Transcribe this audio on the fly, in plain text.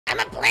I'm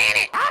a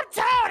planet. I'm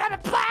Toad. I'm a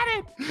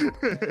planet.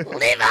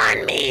 Live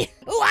on me.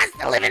 Who wants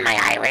to live in my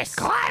iris?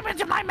 Climb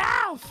into my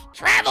mouth.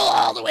 Travel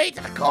all the way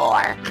to the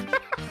core.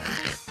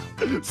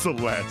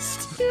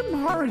 Celeste. Hey,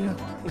 Mario.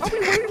 I'll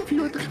be waiting for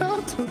you at the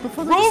counter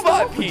before the Robot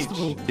Star Peach.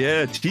 Festival.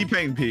 Yeah,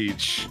 T-Pain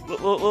Peach.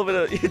 Little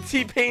bit of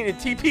T-Pain and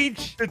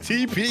T-Peach. The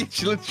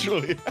T-Peach,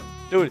 literally.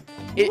 Dude,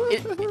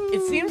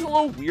 it seems a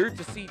little weird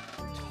to see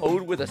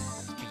Toad with a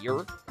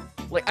spear.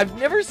 Like, I've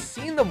never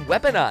seen them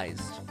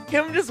weaponized.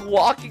 Him just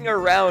walking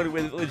around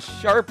with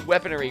sharp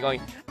weaponry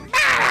going,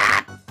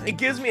 ah! It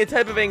gives me a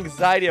type of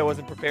anxiety I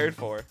wasn't prepared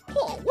for.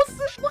 Oh, what's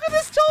this? Look at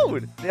this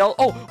Toad. They all,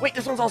 oh, wait,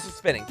 this one's also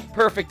spinning.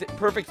 Perfect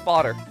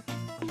fodder.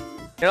 You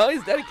know,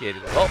 he's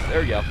dedicated. Oh, there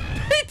we go.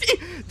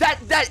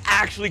 that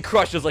actually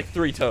crushes like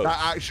 3 Toads.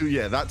 That actually,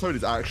 yeah, that Toad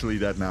is actually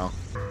dead now.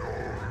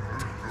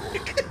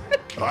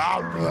 I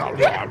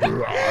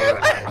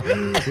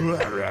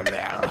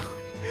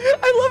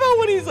love how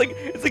when he's like,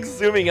 it's like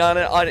zooming on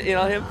him.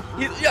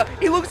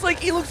 He looks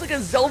like a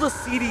Zelda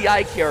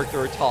CDI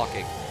character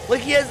talking.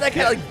 Like he has that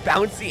kind of like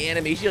bouncy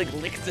animation. He like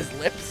licks his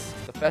lips.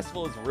 The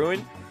festival is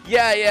ruined.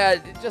 Yeah,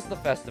 just the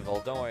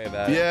festival. Don't worry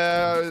about it.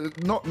 Yeah,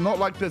 not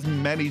like there's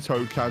many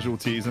Toad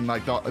casualties and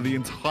like the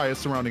entire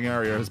surrounding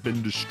area has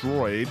been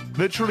destroyed.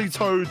 Literally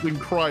Toads in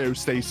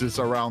cryostasis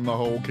around the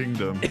whole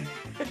kingdom.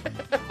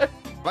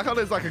 Like how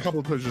there's like a couple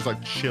of Toads just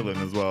like chilling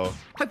as well.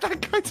 Like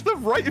that guy to the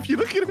right, if you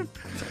look at him,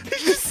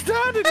 he's just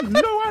standing,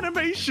 no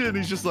animation.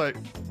 He's just like,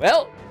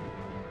 well,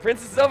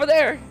 Princess is over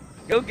there.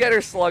 Go get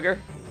her,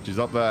 Slugger. she's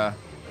up there.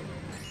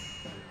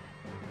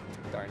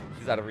 Darn,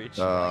 she's out of reach.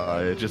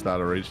 Yeah, just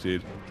out of reach,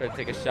 dude. Try to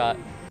take a shot.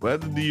 Where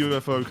did the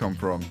UFO come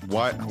from?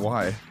 Why?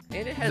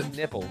 And it has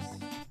nipples.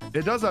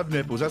 It does have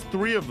nipples. That's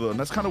 3 of them.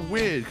 That's kind of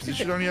weird because it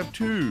should only have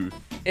 2.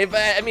 If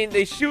I mean,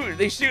 they shoot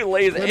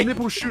lasers. The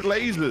nipples shoot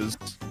lasers.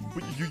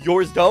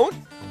 Yours don't?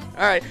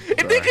 Alright.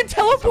 If they could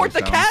teleport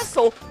the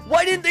castle,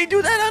 why didn't they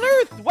do that on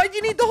Earth? Why do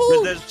you need the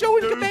whole show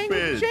and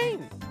kabang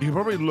chain? You can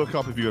probably look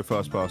up if you go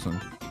first person.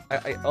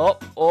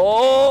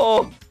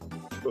 Oh!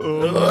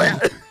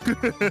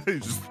 You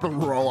just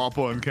throw up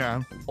on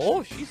cam.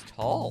 Oh, she's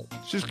tall.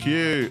 She's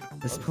cute.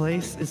 This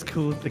place is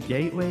called the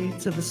Gateway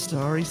to the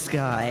Starry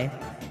Sky.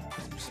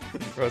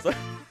 Rosa?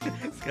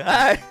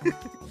 Sky!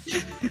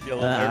 You a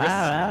little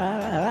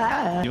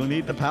nervous? You'll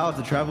need the power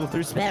to travel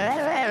through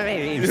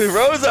space.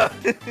 Rosa!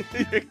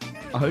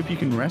 I hope you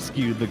can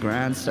rescue the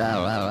Grand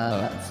Star.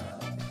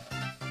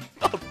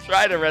 I'll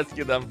try to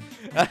rescue them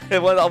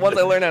once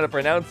I learn how to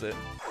pronounce it.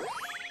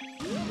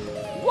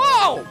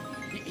 Whoa!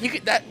 He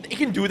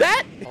can do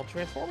that? I'll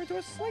transform into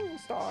a sling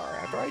star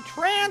after I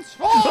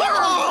transform!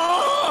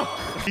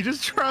 He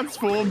just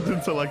transformed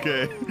into like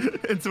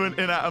into an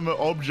inanimate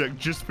object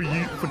just for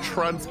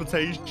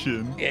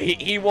transportation. Yeah,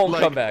 he won't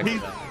come back.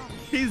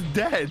 He's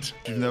dead.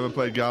 If you've never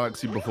played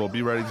Galaxy before,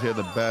 be ready to hear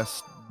the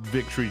best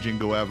victory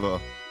jingle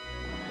ever.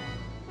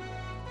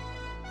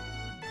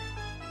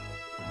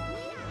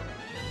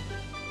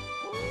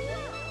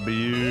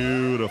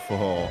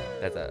 Beautiful.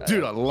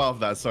 Dude, I love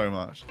that so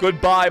much.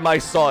 Goodbye, my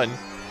son.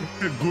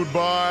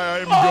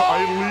 Goodbye.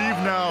 I leave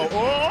now.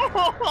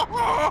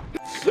 Oh!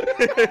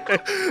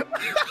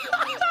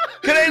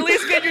 Can I at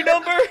least get your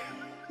number?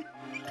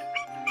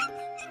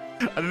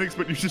 I didn't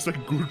expect you to just say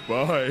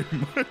goodbye.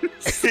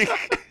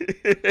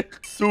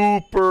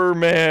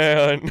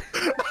 Superman.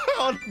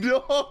 Oh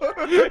no.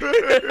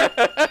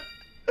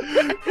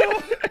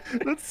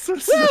 That's so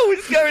sad. Woo, we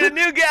discovered a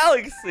new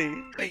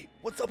galaxy. Wait,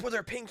 what's up with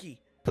her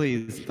pinky?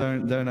 Please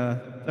don't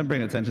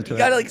bring attention to it. You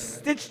got it like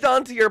stitched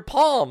onto your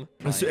palm.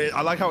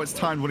 I like how it's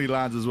timed when he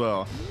lands as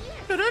well.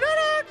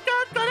 I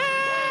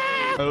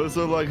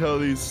also like how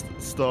these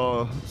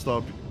star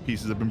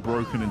pieces have been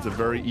broken into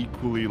very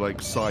equally like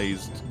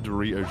sized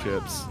Dorito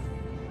chips.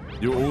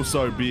 You're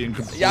also being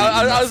completely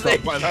messed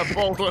up by that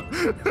boulder.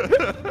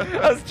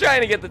 I was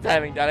trying to get the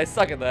timing down. I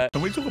suck at that.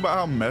 Can we talk about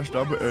how messed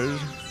up it is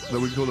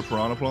that we call the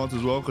piranha plants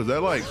as well? Because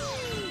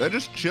they're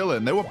just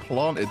chilling. They were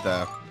planted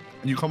there.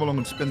 And you come along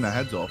and spin their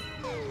heads off.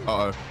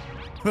 Uh-oh.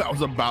 That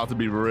was about to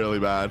be really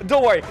bad.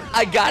 Don't worry.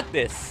 I got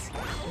this.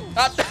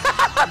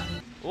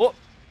 Oh.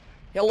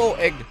 Hello,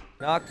 egg.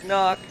 Knock,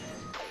 knock.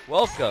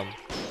 Welcome.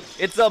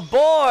 It's a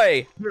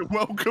boy.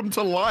 Welcome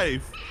to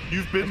life.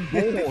 You've been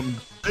born.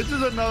 This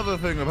is another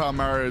thing of how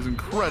Mario is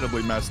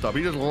incredibly messed up.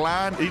 He just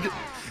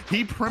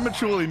he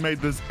prematurely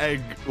made this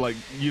egg, like,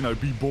 you know,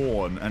 be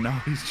born. And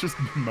now he's just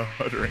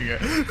murdering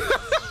it.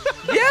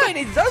 Yeah, and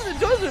he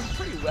does it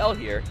pretty well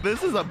here.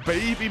 This is a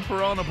baby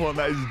piranha plant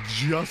that is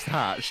just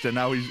hatched, and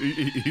now he's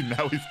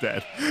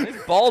dead. He's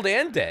bald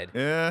and dead.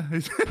 Yeah.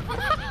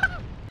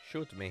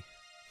 Shoot me,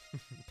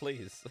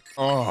 please.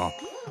 Oh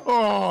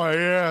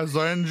yes,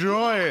 I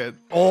enjoy it.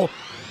 Oh,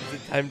 is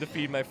it time to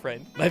feed my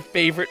friend, my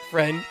favorite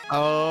friend?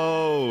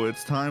 Oh,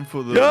 it's time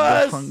for the.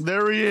 Yes!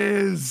 There he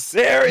is.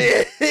 There he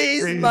is.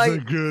 He's a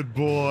good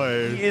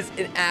boy. He is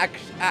an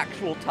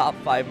actual top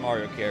 5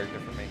 Mario character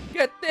for me.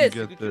 Get this.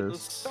 You can shoot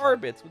those star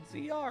bits with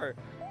ZR.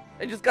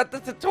 I just got the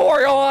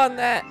tutorial on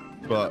that.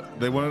 But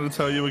they wanted to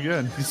tell you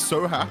again. He's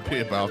so happy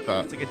about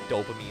that. It's like a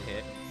dopamine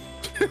hit.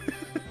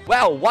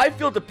 Wow, why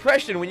feel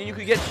depression when you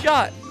could get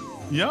shot?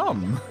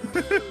 Yum.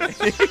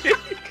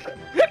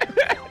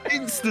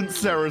 Instant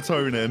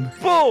serotonin.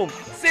 Boom!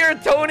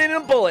 Serotonin and a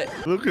bullet.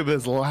 Look at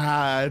this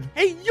lad.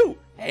 Hey, you!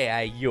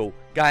 Hey, you.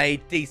 Guy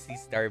tasty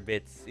star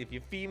bits. If you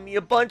feed me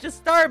a bunch of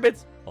star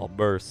bits, I'll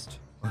burst.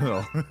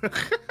 Oh.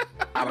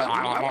 Oh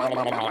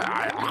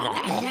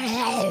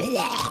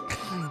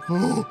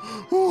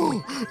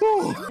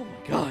my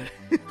god.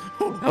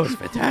 That was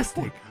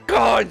fantastic.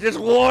 God, just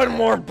one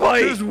more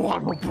bite. Just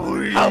one more,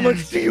 please. How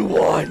much do you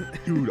want?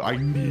 Dude, I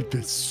need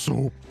this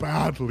so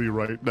badly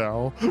right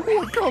now.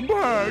 Oh, come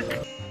back.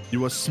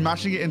 You are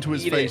smashing it into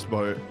his Eat face, it.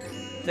 Boat.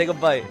 Take a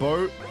bite.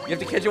 Boat. You have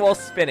to catch it while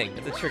spinning.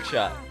 It's a trick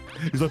shot.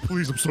 He's like,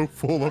 please, I'm so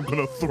full, I'm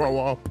gonna throw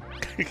up.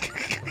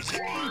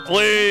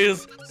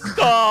 Please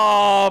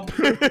stop.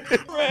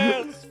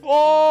 Transform.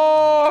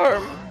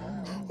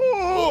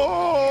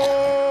 Oh!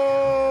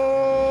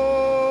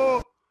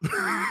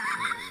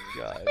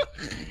 God.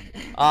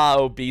 Ah,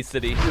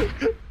 obesity.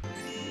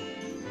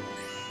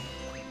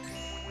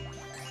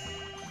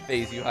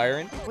 Phase, you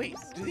hiring? Wait,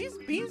 do these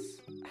bees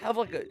have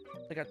like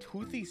a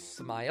toothy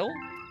smile?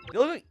 They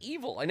look like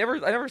evil. I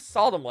never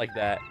saw them like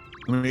that.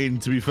 I mean,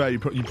 to be fair, you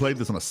played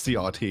this on a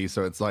CRT,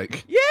 so it's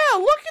like... Yeah,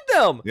 look at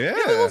them. Yeah. They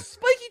have little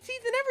spiky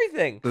teeth and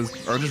everything.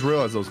 I just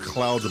realized those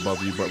clouds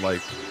above you, but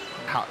like...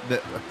 How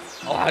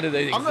do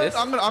they exist?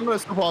 I'm gonna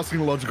stop asking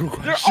logical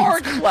questions. There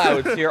are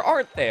clouds here,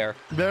 aren't there?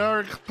 There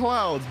are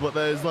clouds, but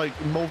there's like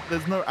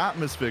there's no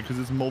atmosphere because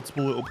it's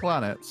multiple little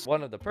planets.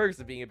 One of the perks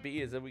of being a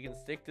bee is that we can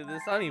stick to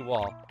this honey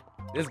wall.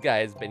 This guy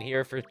has been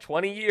here for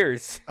 20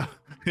 years.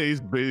 He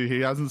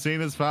hasn't seen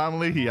his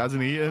family. He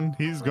hasn't eaten.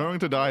 He's going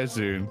to die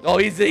soon. Oh,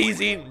 he's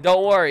eating.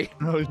 Don't worry.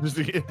 No, he's just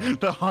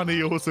the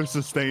honey also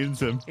sustains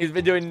him. He's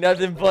been doing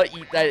nothing but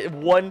eat that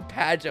one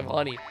patch of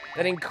honey.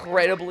 That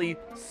incredibly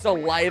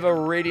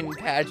saliva-ridden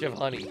patch of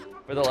honey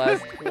for the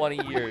last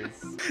 20 years.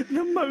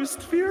 The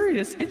most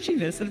furious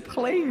itchiness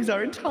inflames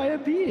our entire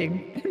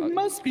being. It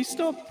must be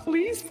stopped.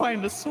 Please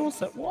find the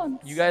source at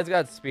once. You guys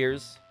got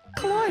spears?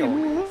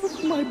 Climb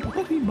off my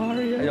body,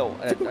 Mario.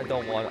 I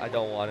don't want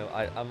to.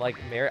 I'm like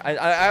married.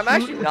 I'm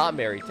actually not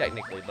married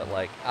technically, but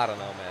like I don't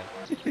know, man.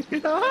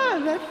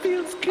 Ah, that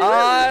feels good.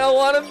 I don't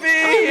want to be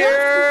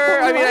here.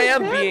 I mean, I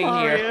am being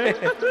here.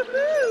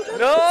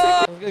 No!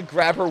 I'm gonna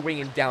grab her wing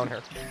and down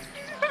her.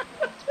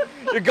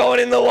 You're going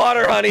in the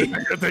water, honey.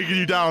 I'm taking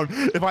you down.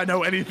 If I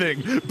know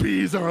anything,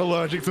 bees are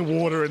allergic to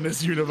water in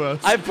this universe.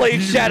 I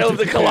played Shadow of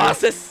the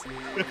Colossus.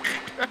 Give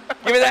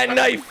me that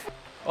knife.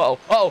 Oh!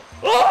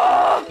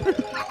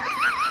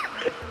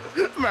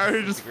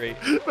 Mary just Great.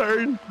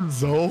 Mary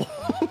dissolves.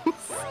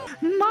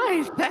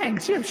 My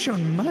thanks. You have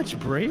shown much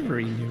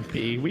bravery,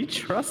 Yuppie. We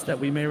trust that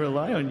we may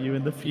rely on you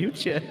in the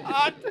future.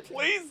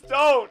 Please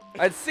don't.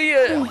 I'd see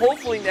you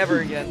hopefully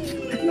never again.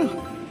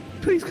 No,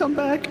 please come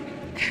back.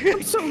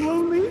 I'm so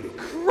lonely.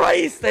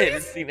 Christ, I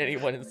haven't seen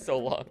anyone in so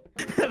long.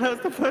 That was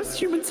the first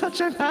human touch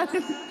I've had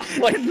in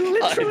My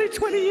literally God.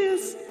 20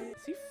 years.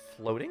 Is he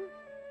floating?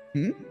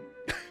 Hmm?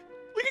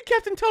 Look at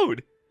Captain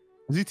Toad.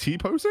 Is he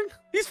T-posing?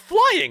 He's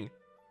flying.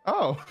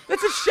 Oh.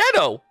 That's a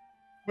shadow.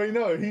 Wait,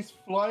 no, he's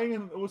flying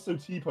and also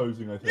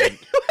T-posing, I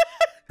think.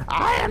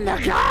 I am the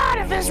god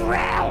of this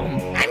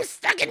realm. I'm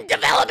stuck in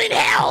development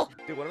hell.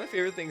 Dude, one of my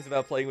favorite things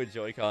about playing with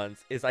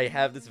Joy-Cons is I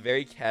have this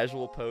very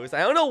casual pose. I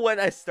don't know when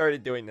I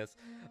started doing this,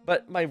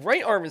 but my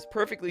right arm is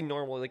perfectly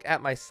normal, like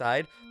at my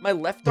side. My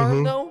left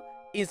arm, though,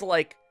 is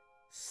like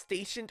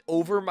stationed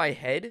over my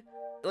head.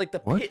 Like the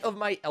pit of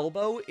my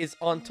elbow is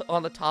on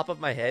the top of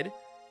my head.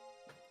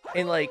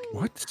 And like...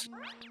 What?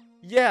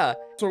 Yeah.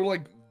 So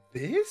like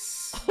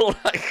this? Hold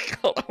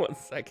on 1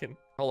 second.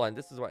 Hold on,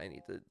 this is what I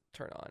need to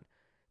turn on.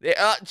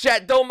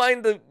 Chat, don't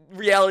mind the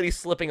reality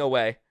slipping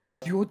away.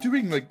 You're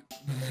doing like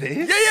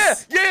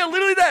this? Yeah,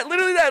 literally that.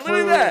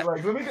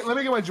 Wait, let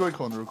me get my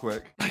Joy-Con real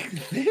quick. Like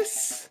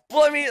this?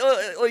 Well, I mean,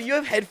 like, you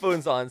have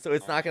headphones on, so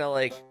it's not gonna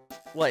like,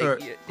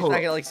 Alright, it's hold not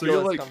on. gonna like So feel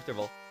you're, as like-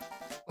 comfortable.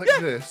 Like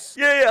this?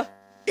 Yeah.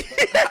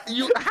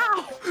 You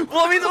how?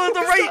 Well, I mean,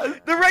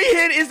 the right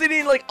hand isn't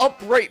in like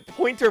upright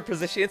pointer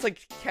position. It's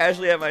like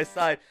casually at my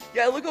side.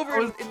 Yeah, I look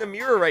over in the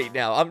mirror right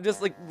now. I'm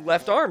just like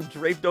left arm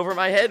draped over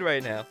my head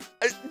right now.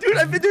 Dude,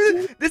 I've been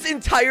doing this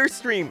entire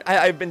stream.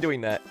 I've been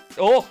doing that.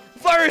 Oh,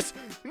 Virus!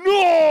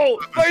 No!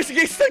 Virus, you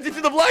get sucked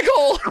into the black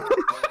hole!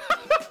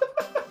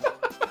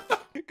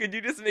 Could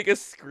you just make a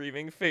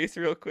screaming face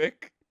real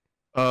quick?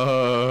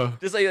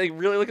 Just like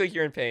really look like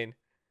you're in pain.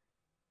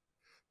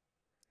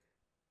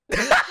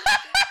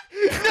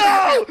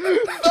 No!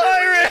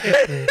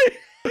 Virus!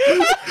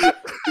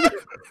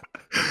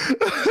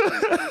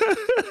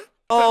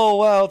 Oh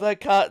wow,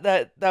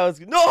 that was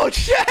no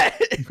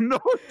shit. No.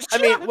 I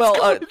mean,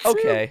 well,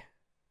 okay.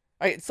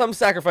 Some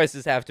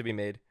sacrifices have to be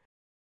made.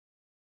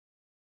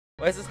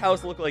 Why does this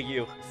house look like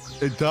you?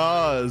 It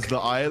does. The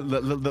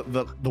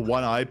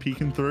one eye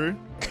peeking through.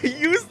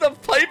 Use the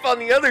pipe on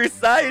the other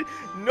side.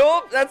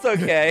 Nope, that's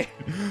okay.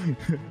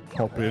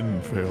 Hop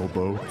in,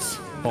 Failboat.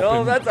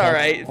 No, that's all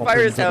right. hop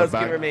Fyrus into the house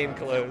back. can remain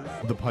closed.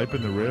 The pipe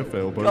in the rear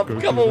failboat. A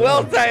go couple through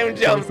well-timed there.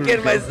 jumps, Go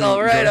getting through- myself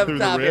go right through up the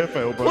top rear here.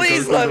 failboat, go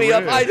Please through let the me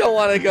up. rear. I don't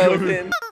want to go Go- thin.